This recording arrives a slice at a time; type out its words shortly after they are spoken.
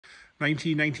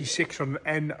1996 on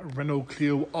an N Renault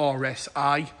Clio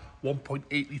RSI,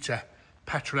 1.8 litre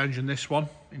petrol engine. This one,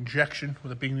 injection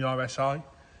with it being the RSI.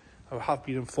 I have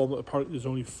been informed that apparently there's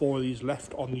only 4 of these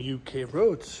left on the UK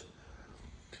roads.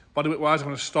 Bodywork wise, I'm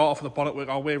going to start off with the bonnet, work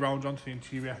our way around onto the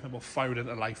interior, and then we'll fire it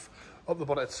into life. Up the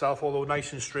bonnet itself, although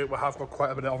nice and straight, we have got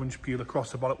quite a bit of orange peel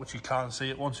across the bonnet, which you can't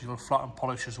see it once you go flat and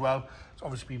polish as well. It's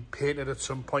obviously been painted at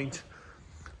some point.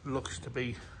 Looks to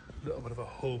be a little bit of a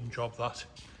home job, that.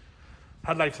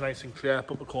 Headlights are nice and clear,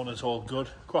 bumper corners all good.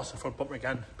 Across the front bumper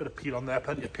again, bit of peel on there,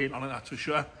 plenty of paint on it, that's for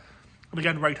sure. And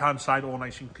again, right hand side, all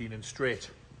nice and clean and straight.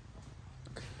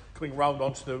 Coming round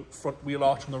onto the front wheel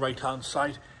arch on the right hand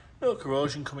side, no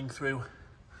corrosion coming through,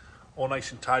 all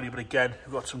nice and tidy, but again,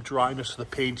 we've got some dryness to the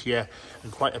paint here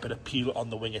and quite a bit of peel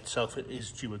on the wing itself. It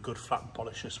is due a good flat and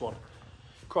polish, this one.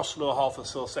 Across the lower half of the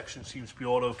sill section seems to be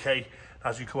all okay.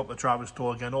 As you come up the driver's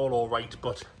door again, all right,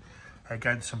 but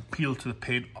again, some peel to the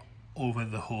paint over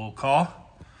the whole car.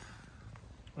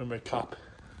 Window cap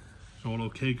is all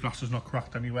okay, glass is not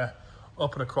cracked anywhere.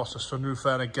 Up and across the sunroof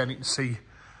there, and again you can see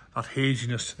that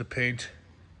haziness to the paint.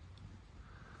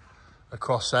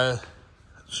 Across there,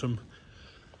 some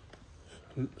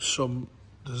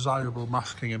desirable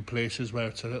masking in places where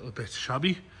it's a little bit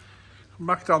shabby.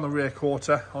 Back down the rear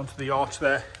quarter onto the arch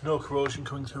there, no corrosion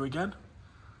coming through again.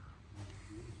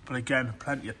 But again,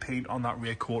 plenty of paint on that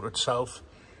rear quarter itself.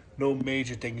 No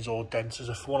major dings or dents.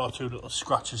 There's 1 or 2 little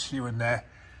scratches here and there,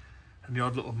 and the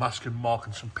odd little masking mark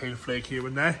and some paint flake here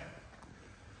and there.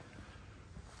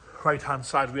 Right hand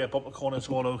side rear bumper corners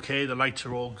all okay. The lights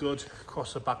are all good.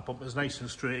 Across the back bumper is nice and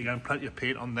straight again. Plenty of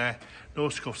paint on there. No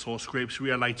scuffs or scrapes.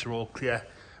 Rear lights are all clear.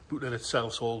 Boot lid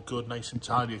itself's all good. Nice and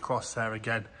tidy across there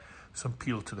again. Some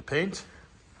peel to the paint.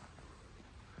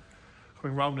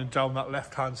 Coming round and down that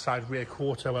left hand side rear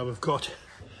quarter where we've got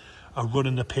a run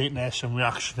in the paint there, some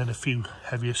reaction and a few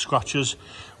heavier scratches,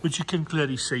 which you can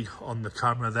clearly see on the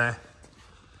camera there.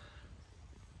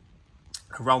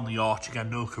 Around the arch again,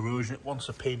 no corrosion. It wants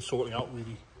the paint sorting out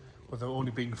really, with there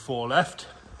only being 4 left.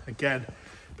 Again,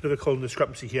 bit of a colour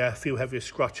discrepancy here, a few heavier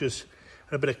scratches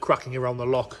and a bit of cracking around the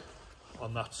lock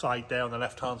on that side there on the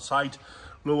left hand side.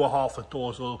 Lower half of the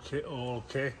doors all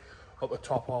okay. Up the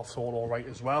top half's all right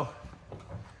as well.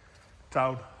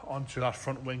 Down onto that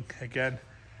front wing again,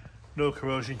 no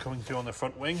corrosion coming through on the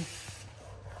front wing.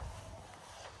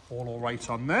 All right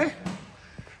on there.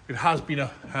 It has been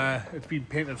it's been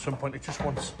painted at some point. It just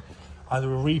wants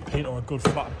either a repaint or a good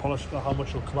flat and polish. I don't know how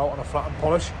much will come out on a flat and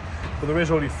polish, but there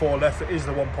is only 4 left. It is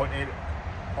the 1.8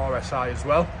 RSI as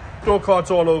well. Door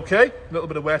card's all okay. A little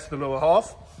bit of wear to the lower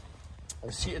half.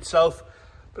 The seat itself,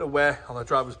 a bit of wear on the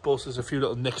driver's bolster. There's a few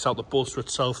little nicks out the bolster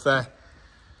itself there.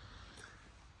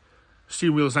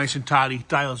 Steering wheel's nice and tidy,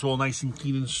 dials all nice and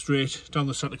clean and straight. Down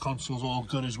the centre console's all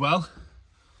good as well.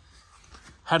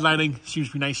 Headlining seems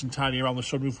to be nice and tidy around the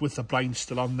sunroof with the blinds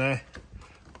still on there.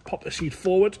 Pop the seat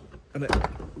forward and it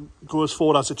goes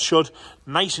forward as it should.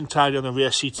 Nice and tidy on the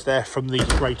rear seats there from the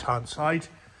right hand side.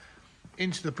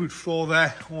 Into the boot floor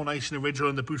there, all nice and original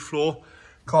in the boot floor.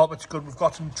 Carpet's good. We've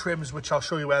got some trims which I'll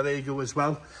show you where they go as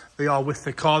well. They are with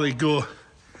the car, they go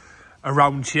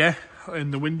around here.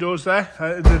 In the windows there,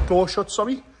 in the door shut,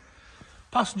 sorry.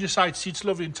 Passenger side seats,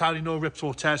 lovely and tidy, no rips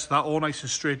or tears to that, all nice and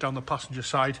straight down the passenger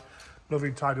side. Lovely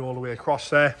and tidy all the way across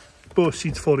there. Both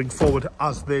seats folding forward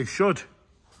as they should.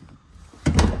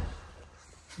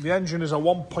 The engine is a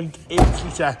 1.8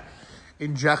 litre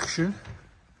injection.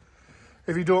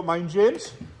 If you don't mind,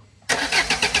 James.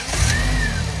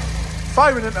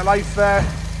 Firing into life there.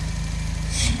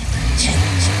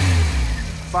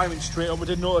 Firing straight on. We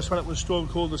did notice when it was storm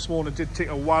cold this morning, it did take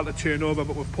a while to turn over,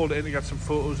 but we've pulled it in to get some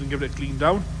photos and give it a clean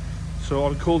down. So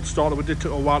on a cold starter, it did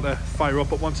take a while to fire up,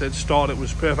 but once it started, it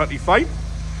was perfectly fine.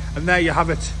 And there you have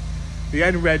it, the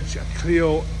N-Reg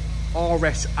Clio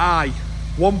RSI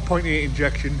 1.8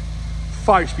 injection,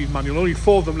 5-speed manual. Only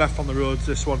 4 of them left on the roads.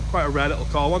 This one, quite a rare little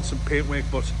car. Wants some paint work,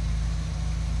 but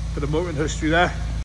a bit of motoring history there.